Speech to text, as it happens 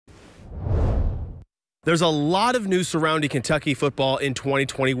There's a lot of news surrounding Kentucky football in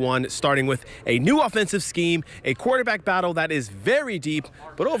 2021, starting with a new offensive scheme, a quarterback battle that is very deep,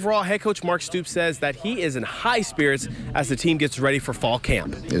 but overall, head coach Mark Stoops says that he is in high spirits as the team gets ready for fall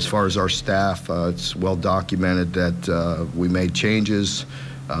camp. As far as our staff, it's well documented that we made changes.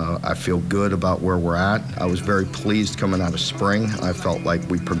 I feel good about where we're at. I was very pleased coming out of spring. I felt like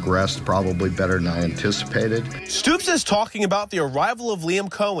we progressed probably better than I anticipated. Stoops is talking about the arrival of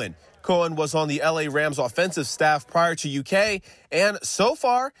Liam Cohen. Cohen was on the LA Rams offensive staff prior to UK, and so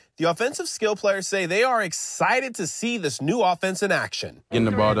far, the offensive skill players say they are excited to see this new offense in action. Getting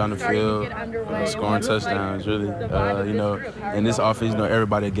the ball down the field, scoring touchdowns, really. In this offense,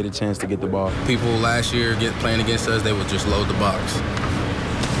 everybody get a chance to get the ball. People last year playing against us, they would just load the box.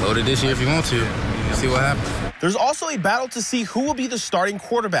 Load it this year if you want to. You see what happens. There's also a battle to see who will be the starting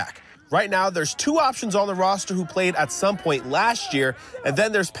quarterback. Right now, there's two options on the roster who played at some point last year, and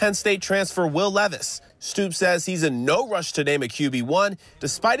then there's Penn State transfer Will Levis. Stoops says he's in no rush to name a QB1.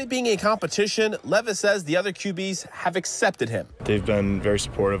 Despite it being a competition, Levis says the other QBs have accepted him. They've been very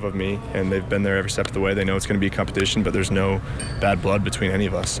supportive of me, and they've been there every step of the way. They know it's going to be a competition, but there's no bad blood between any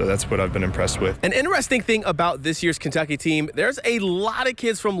of us, so that's what I've been impressed with. An interesting thing about this year's Kentucky team, there's a lot of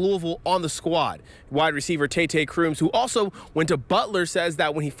kids from Louisville on the squad. Wide receiver Tay Crooms, who also went to Butler, says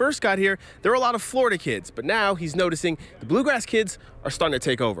that when he first got here, there were a lot of Florida kids, but now he's noticing the Bluegrass kids are starting to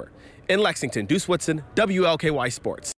take over. In Lexington, Deuce Woodson, WLKY Sports.